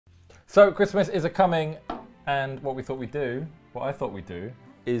So Christmas is coming, and what I thought we'd do,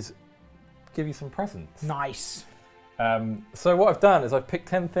 is give you some presents. Nice. So what I've done is I've picked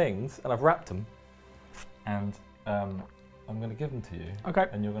 10 things and I've wrapped them, and I'm going to give them to you. Okay.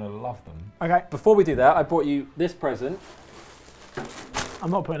 And you're going to love them. Okay. Before we do that, I brought you this present.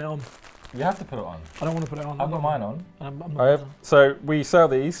 I'm not putting it on. You have to put it on. I don't want to put it on. I've got mine on. I'm not So we sell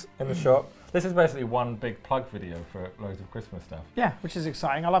these in the shop. This is basically one big plug video for loads of Christmas stuff. Yeah, which is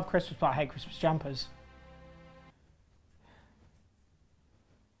exciting. I love Christmas, but I hate Christmas jumpers.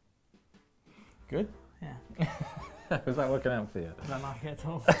 Good? Yeah. Was that working out for you? I don't like it at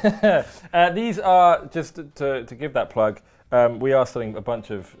all. These are, just to give that plug, we are selling a bunch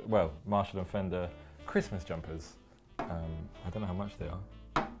of, well, Marshall and Fender Christmas jumpers. I don't know how much they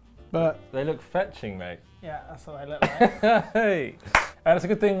are. But they look fetching, mate. Yeah, that's what they look like. Hey! And it's a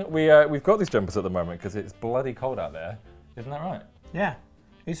good thing we've got these jumpers at the moment because it's bloody cold out there. Isn't that right? Yeah. Are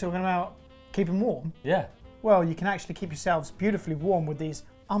you talking about keeping warm? Yeah. Well, you can actually keep yourselves beautifully warm with these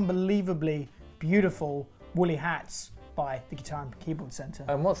unbelievably beautiful woolly hats by the Guitar and Keyboard Centre.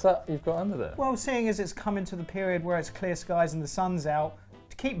 And what's that you've got under there? Well, seeing as it's coming to the period where it's clear skies and the sun's out,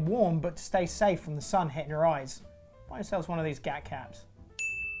 to keep warm but to stay safe from the sun hitting your eyes, buy yourselves one of these GAT caps.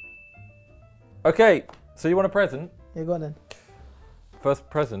 Okay, so you want a present? Yeah, go on then. First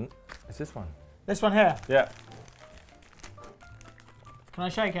present is this one. This one here? Yeah. Can I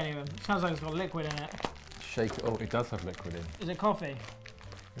shake any of them? It sounds like it's got liquid in it. Shake it. Oh, it does have liquid in. Is it coffee?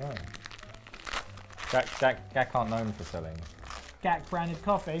 No. Jack aren't known for selling. GAT branded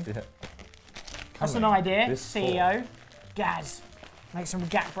coffee? Yeah. That's an idea, this CEO. Fall. Gaz, make some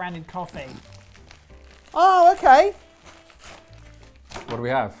GAT branded coffee. Oh, okay. What do we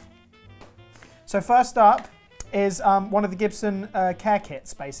have? So first up is one of the Gibson care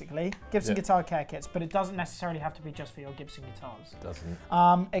kits, basically. Gibson guitar care kits, but it doesn't necessarily have to be just for your Gibson guitars. It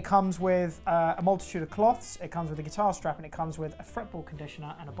doesn't. It comes with a multitude of cloths, it comes with a guitar strap, and it comes with a fretboard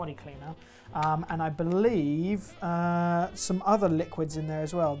conditioner and a body cleaner. And I believe some other liquids in there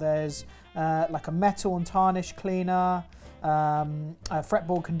as well. There's like a metal and tarnish cleaner, a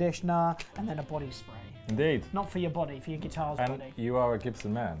fretboard conditioner, and then a body spray. Indeed. Not for your body, for your guitar's and body. You are a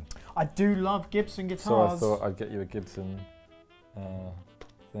Gibson man. I do love Gibson guitars. So I thought I'd get you a Gibson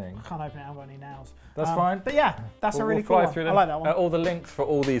thing. I can't open it, I haven't got any nails. That's fine. But yeah, that's a really cool one. I like that one. All the links for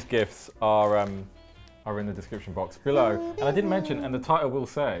all these gifts are in the description box below. And I didn't mention, and the title will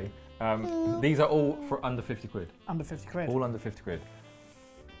say, these are all for under 50 quid. Under 50 quid? All under 50 quid.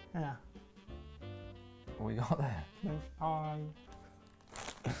 Yeah. What we got there?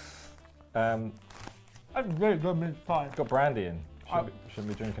 That's really good mince pie. It's got brandy in. Shouldn't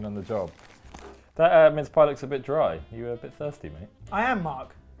be drinking on the job. That mince pie looks a bit dry. You a bit thirsty, mate? I am,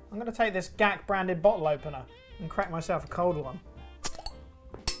 Mark. I'm going to take this GAC branded bottle opener and crack myself a cold one.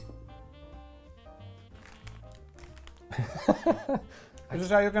 Is this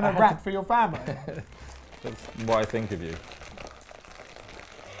how you're going to rap for your family? That's what I think of you.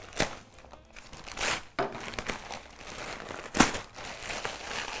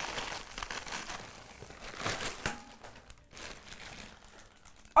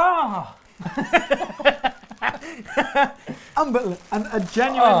 Ah! And a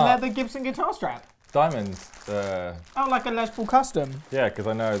genuine leather Gibson guitar strap. Diamonds. Oh, like a Les Paul Custom. Yeah, because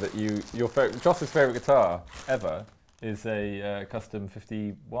I know that Joss's favourite guitar ever is a Custom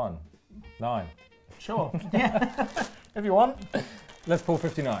 51 9. Sure. Yeah. If you want. Les Paul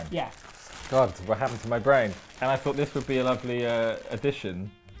 59. Yeah. God, what happened to my brain? And I thought this would be a lovely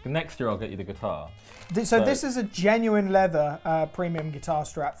addition. Next year I'll get you the guitar. So this is a genuine leather premium guitar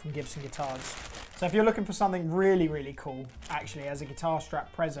strap from Gibson Guitars. So if you're looking for something really, really cool, actually, as a guitar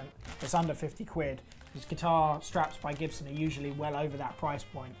strap present, it's under 50 quid. Because guitar straps by Gibson are usually well over that price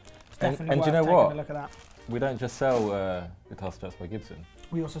point. It's definitely worth taking a look at that. We don't just sell guitar straps by Gibson.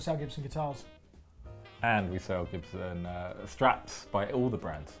 We also sell Gibson guitars. And we sell Gibson straps by all the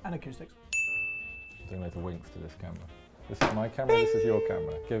brands. And acoustics. Doing loads of winks to this camera. This is my camera, this is your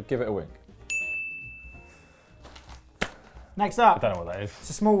camera. Give it a wink. Next up. I don't know what that is. It's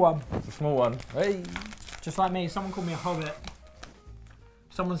a small one. It's a small one. Hey! Just like me, someone called me a hobbit.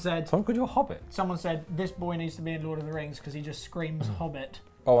 Someone called you a hobbit? Someone said, this boy needs to be in Lord of the Rings because he just screams hobbit.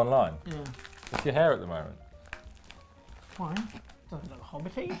 Oh, online? Yeah. What's your hair at the moment? Why? Doesn't look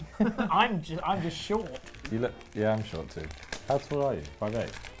hobbity. I'm just short. You look, yeah, I'm short too. How tall are you?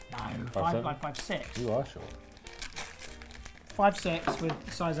 5'8"? No, 5'6". You are short. 5'6"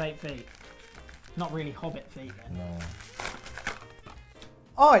 with size 8 feet. Not really hobbit feet then. No.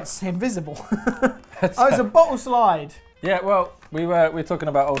 Oh, it's invisible. Oh, it's a bottle slide. Yeah, well, we're talking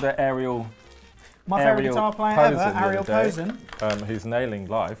about all the Ariel. My favourite guitar player ever, Ariel Posen. Who's nailing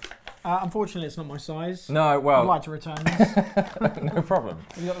life. Unfortunately, it's not my size. No, well... I'd like to return this. No problem.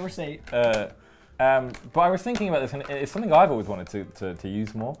 Have you got the receipt? But I was thinking about this, and it's something I've always wanted to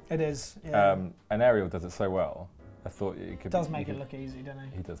use more. It is, yeah. And Ariel does it so well. I thought it could. Does make it look easy,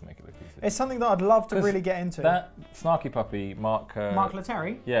 doesn't he? He does make it look easy. It's something that I'd love to really get into. That Snarky Puppy, Mark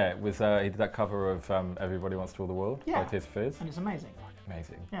Lettieri? Yeah, was he did that cover of Everybody Wants to Rule the World by Tears for Fears. And it's amazing.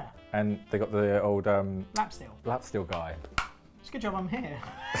 Amazing. Yeah. And they got the old lap steel guy. It's a good job I'm here.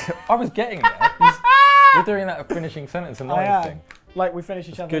 I was getting there. You're doing that finishing sentence annoying thing. Like we finish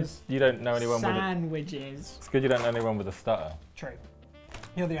each other's good you don't know anyone sandwiches. It's good you don't know anyone with a stutter. True.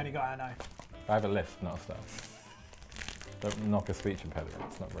 You're the only guy I know. I have a lisp, not a stutter. Don't knock a speech impediment,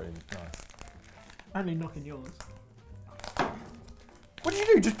 it's not very nice. Only knocking yours. What did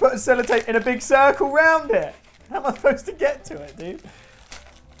you do? Just put a sellotape in a big circle round it? How am I supposed to get to it, dude?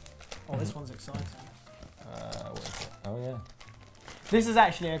 Oh, this one's exciting. What is it? Oh, yeah. This is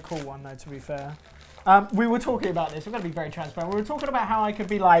actually a cool one, though, to be fair. We were talking about this. We're going to be very transparent. We were talking about how I could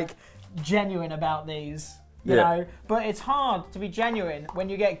be, like, genuine about these, you know? But it's hard to be genuine when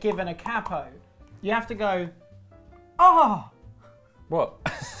you get given a capo. You have to go, oh! What?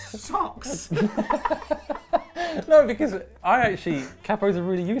 Socks! No, because capos are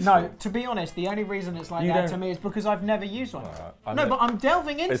really useful. No, to be honest, the only reason it's like that to me is because I've never used one. No, but I'm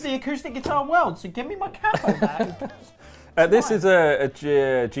delving into the acoustic guitar world, so give me my capo back. This is a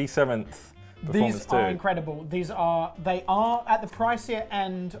G7th Performance These are incredible. They are at the pricier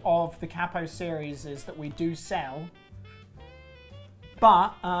end of the capo series that we do sell,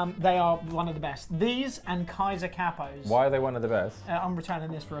 but they are one of the best. These and Kaiser capos. Why are they one of the best? I'm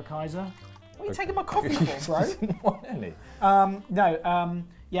returning this for a Kaiser. What are you taking my coffee for, bro? Didn't want any.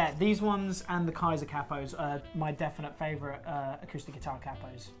 Yeah, these ones and the Kaiser capos are my definite favourite acoustic guitar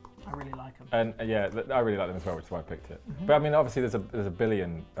capos. I really like them. And I really like them as well, which is why I picked it. But I mean, obviously, there's a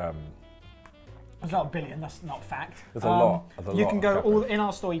billion. There's not a billion. That's not fact. There's a lot. You can go in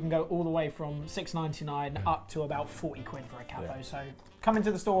our store. You can go all the way from $6.99 up to about 40 quid for a capo. Yeah. So come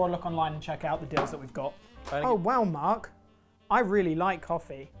into the store, or look online, and check out the deals that we've got. Oh wow, Mark! I really like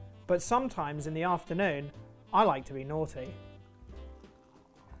coffee, but sometimes in the afternoon, I like to be naughty.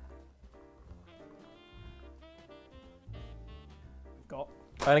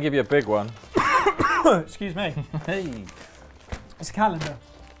 I'm going to give you a big one. Excuse me. Hey. It's a calendar.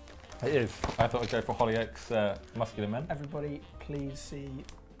 It is. I thought I'd go for Hollyoaks Muscular Men. Everybody, please see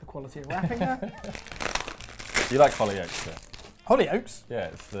the quality of wrapping there. You like Hollyoaks, yeah? Hollyoaks? Yeah,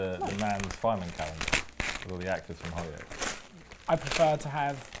 it's the man's fireman calendar with all the actors from Hollyoaks. I prefer to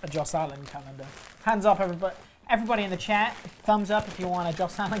have a Joss Allen calendar. Hands up, everybody. Everybody in the chat, thumbs up if you want a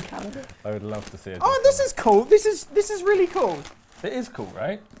Joss Allen calendar. I would love to see it. Oh, this is cool. This is really cool. It is cool,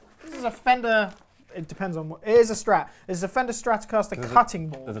 right? This is a Fender. It depends on what. It is a Strat. It's a Fender Stratocaster cutting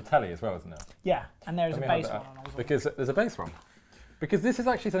board. There's a telly as well, isn't there? Yeah, and there's a bass one. Because there's a bass one. Because this is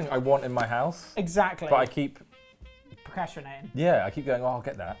actually something I want in my house. Exactly. But I keep procrastinating. Yeah, I keep going. Oh, I'll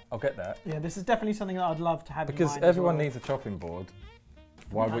get that. I'll get that. Yeah, this is definitely something that I'd love to have. Because everyone needs a chopping board.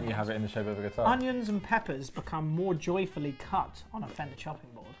 Why wouldn't you have it in the shape of a guitar? Onions and peppers become more joyfully cut on a Fender chopping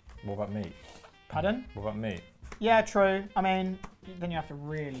board. What about meat? Pardon? What about meat? Yeah, true. I mean, then you have to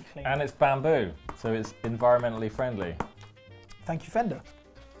really clean it. And it's bamboo, so it's environmentally friendly. Thank you, Fender.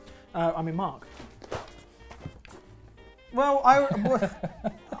 I mean, Mark. Well,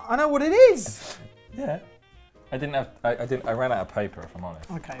 I know what it is. Yeah. I ran out of paper, if I'm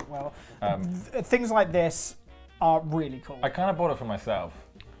honest. Okay, well, things like this are really cool. I kind of bought it for myself.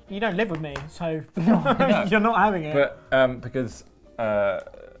 You don't live with me, so you're not having it. But because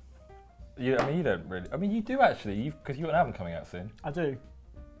you don't really. I mean, you do actually, because you've got an album coming out soon. I do.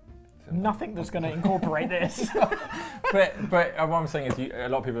 Nothing that's going to incorporate this. but what I'm saying is, a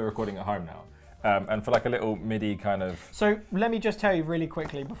lot of people are recording at home now. And for like a little MIDI kind of. So let me just tell you really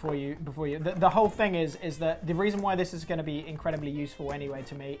quickly before you. The whole thing is that the reason why this is going to be incredibly useful anyway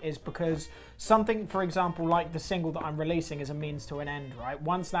to me is because something, for example, like the single that I'm releasing is a means to an end, right?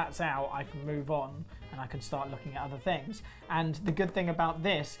 Once that's out, I can move on and I can start looking at other things. And the good thing about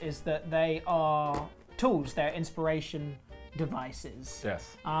this is that they are tools. They're inspiration devices.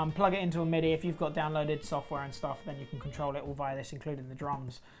 Yes. Plug it into a MIDI. If you've got downloaded software and stuff, then you can control it all via this, including the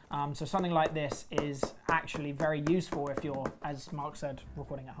drums. So something like this is actually very useful if you're, as Mark said,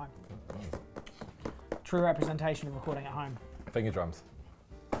 recording at home. True representation of recording at home. Finger drums.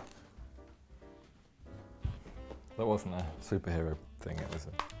 That wasn't a superhero thing, it was a...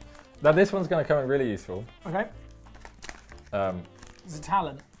 Now this one's going to come in really useful. Okay. It's a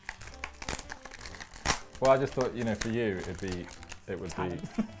talent. Well, I just thought, for you, it would be.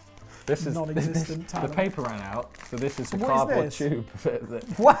 This is non-existent talent. The paper ran out, so this is the what cardboard is tube.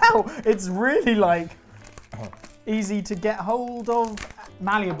 Wow, it's really like easy to get hold of.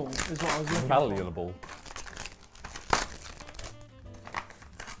 Malleable is what I was looking for. Malleable.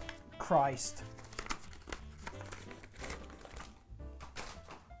 Christ.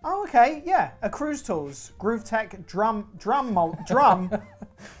 Oh, okay, yeah. A Cruise Tools Groove Tech drum.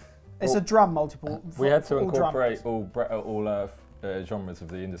 It's a drum multiple. We had to incorporate all genres of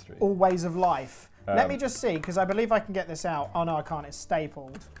the industry. All ways of life. Let me just see, because I believe I can get this out. Oh no, I can't. It's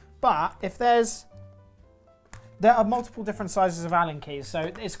stapled. But if there are multiple different sizes of Allen keys.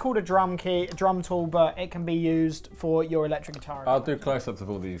 So it's called a drum key, a drum tool, but it can be used for your electric guitar. I'll do close-ups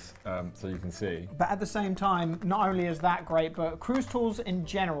of all these so you can see. But at the same time, not only is that great, but Cruise Tools in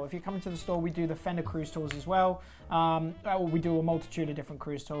general. If you come into the store, we do the Fender Cruise Tools as well. We do a multitude of different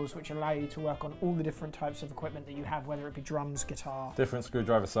Cruise Tools, which allow you to work on all the different types of equipment that you have, whether it be drums, guitar. Different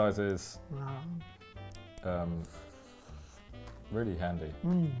screwdriver sizes. Really handy.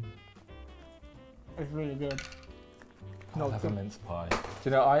 It's really good. I love a mince pie. Do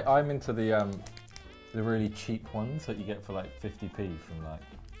you know, I'm into the really cheap ones that you get for like 50p from like,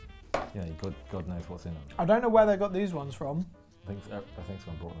 you know, God knows what's in them. I don't know where they got these ones from. I think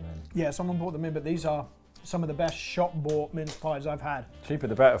someone brought them in. Yeah, someone brought them in, but these are some of the best shop-bought mince pies I've had. Cheaper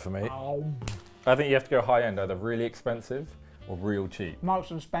the better for me. Oh. I think you have to go high-end, either really expensive or real cheap.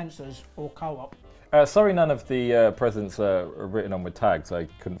 Marks and Spencer's or Co-op. Sorry none of the presents are written on with tags. I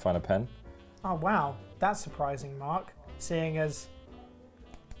couldn't find a pen. Oh, wow. That's surprising, Mark. Seeing as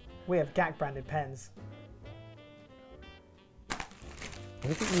we have GAC branded pens.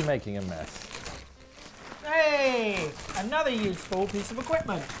 Look at you making a mess. Hey! Another useful piece of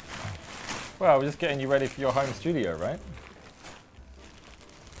equipment. Well, we're just getting you ready for your home studio, right?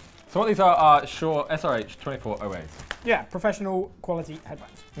 So what these are Shure SRH 2408. Yeah, professional quality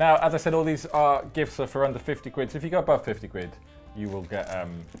headphones. Now, as I said, all these gifts are for under 50 quid. So if you go above 50 quid, you will get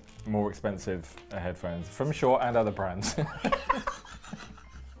more expensive headphones from Shure and other brands.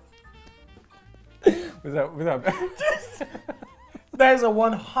 There's a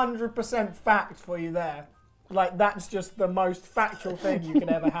 100% fact for you there. Like, that's just the most factual thing you could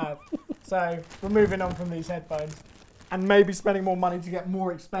ever have. So we're moving on from these headphones and maybe spending more money to get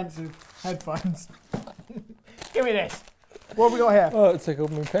more expensive headphones. Give me this. What have we got here? Oh, it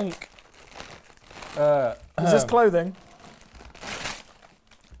tickled me pink. Is this clothing?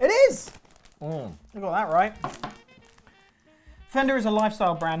 It is! Mm. You got that right. Fender is a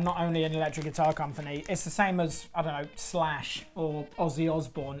lifestyle brand, not only an electric guitar company. It's the same as, I don't know, Slash or Ozzy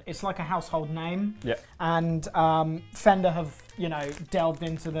Osbourne. It's like a household name. Yeah. And Fender have, you know, delved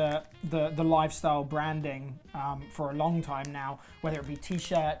into the lifestyle branding for a long time now, whether it be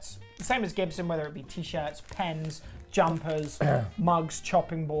t-shirts, the same as Gibson, whether it be t-shirts, pens, jumpers, mugs,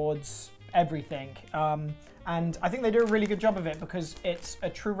 chopping boards, everything. And I think they do a really good job of it because it's a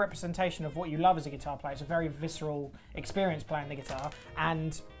true representation of what you love as a guitar player. It's a very visceral experience playing the guitar,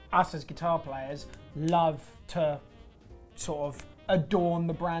 and us as guitar players love to sort of adorn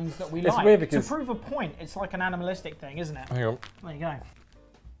the brands that we like. It's weird because to prove a point, it's like an animalistic thing, isn't it? Hang on. There you go.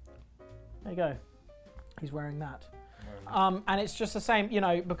 There you go. He's wearing that. And it's just the same, you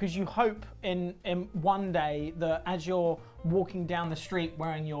know, because you hope in one day that as you're walking down the street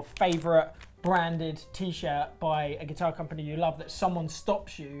wearing your favourite branded t-shirt by a guitar company you love, that someone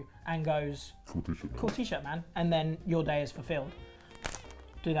stops you and goes, cool t-shirt, man, and then your day is fulfilled.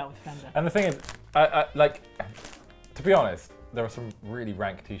 Do that with Fender. And the thing is, like, to be honest, there are some really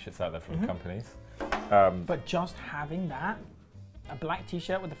rank t-shirts out there from companies. But just having that, a black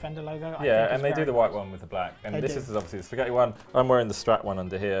t-shirt with the Fender logo, yeah, and they do the white one with the black. And this is obviously the spaghetti one. I'm wearing the Strat one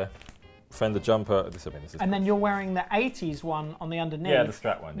under here. Fender jumper. This is and then you're wearing the 80s one on the underneath. Yeah, the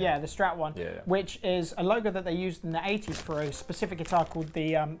Strat one. Yeah, the Strat one, which is a logo that they used in the 80s for a specific guitar called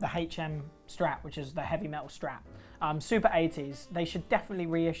the HM Strat, which is the heavy metal Strat. Super 80s. They should definitely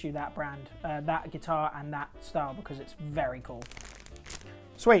reissue that brand, that guitar and that style, because it's very cool.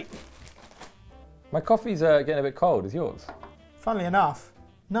 Sweet. My coffee's getting a bit cold. Is yours? Funnily enough,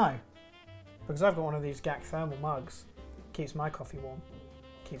 no, because I've got one of these GAC thermal mugs. Keeps my coffee warm.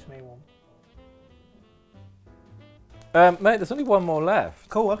 Keeps me warm. Mate, there's only one more left.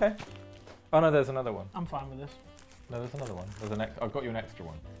 Cool, okay. Oh no, there's another one. I'm fine with this. No, there's another one. There's an I've got you an extra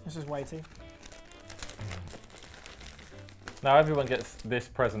one. This is weighty. Now everyone gets this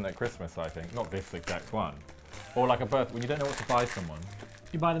present at Christmas, I think. Not this exact one. Or like a birthday, when you don't know what to buy someone.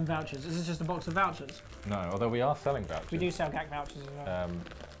 You buy them vouchers. Is this just a box of vouchers? No, although we are selling vouchers. We do sell GAC vouchers as well.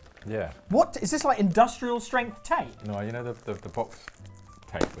 Yeah. What? Is this like industrial strength tape? No, you know the box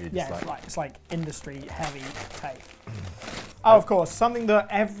tape where you just it's like industry heavy tape. Oh, of course, something that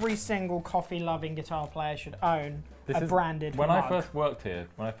every single coffee-loving guitar player should own. Branded When mug. I first worked here,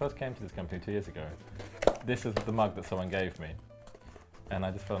 when I first came to this company 2 years ago, this is the mug that someone gave me, and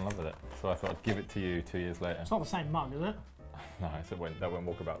I just fell in love with it. So I thought I'd give it to you 2 years later. It's not the same mug, is it? No, that went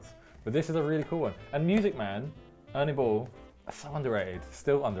walkabouts. But this is a really cool one. And Music Man, Ernie Ball, so underrated,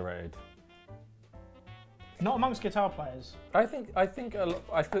 still underrated. Not amongst guitar players. I think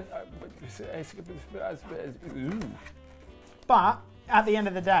But at the end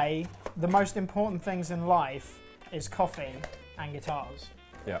of the day, the most important things in life is coffee and guitars.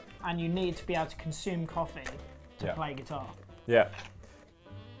 Yeah. And you need to be able to consume coffee to play guitar. Yeah.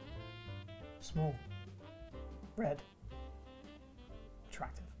 Small. Red.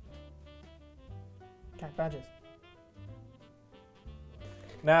 Attractive. Okay, badges.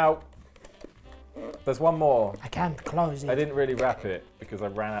 Now, there's one more. I can't close it. I didn't really wrap it because I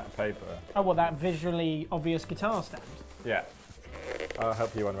ran out of paper. Oh, well, that visually obvious guitar stand. Yeah. I'll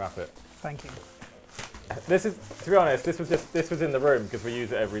help you unwrap it. Thank you. This is, to be honest, this was in the room because we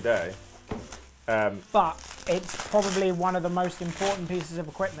use it every day. But it's probably one of the most important pieces of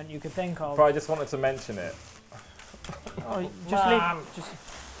equipment you could think of. But I just wanted to mention it. Oh, just leave. Just.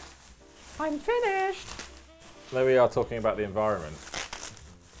 I'm finished. There we are talking about the environment.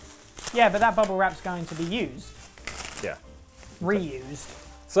 Yeah, but that bubble wrap's going to be used. Yeah. Reused.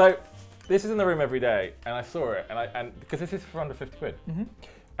 So this is in the room every day, and I saw it, and because this is for under 50 quid.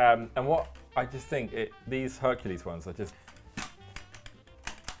 Mm-hmm. And what I just think these Hercules ones are just.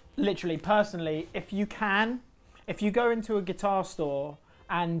 Literally, personally, if you go into a guitar store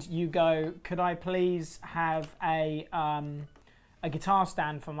and you go, could I please have a guitar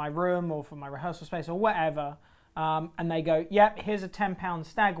stand for my room or for my rehearsal space or whatever, and they go, yep, here's a £10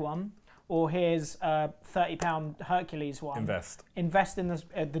 Stag one, or here's a £30 Hercules one. Invest in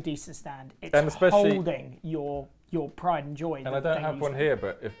the decent stand. It's and especially holding your pride and joy. And I don't have one here,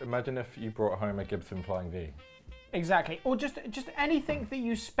 but imagine if you brought home a Gibson Flying V. Exactly, or just anything that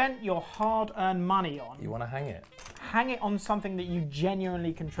you spent your hard-earned money on. You want to hang it. Hang it on something that you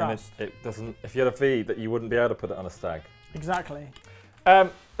genuinely can trust. And it doesn't. If you had a V, that you wouldn't be able to put it on a Stag. Exactly.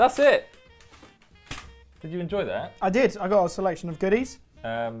 That's it. Did you enjoy that? I did. I got a selection of goodies.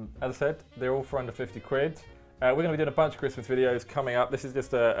 As I said, they're all for under 50 quid. We're going to be doing a bunch of Christmas videos coming up. This is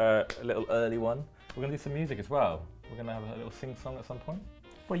just a little early one. We're going to do some music as well. We're going to have a little sing-song at some point.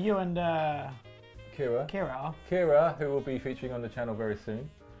 Well, you and Kira, who will be featuring on the channel very soon.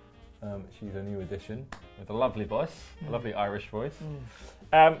 She's a new addition with a lovely voice, a lovely Irish voice.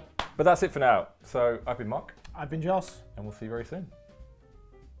 But that's it for now. So I've been Mark. I've been Joss. And we'll see you very soon.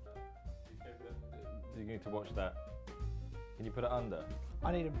 You need to watch that. Can you put it under?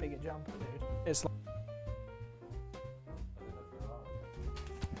 I need a bigger jumper, dude. It's like...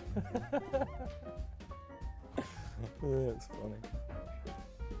 That's funny.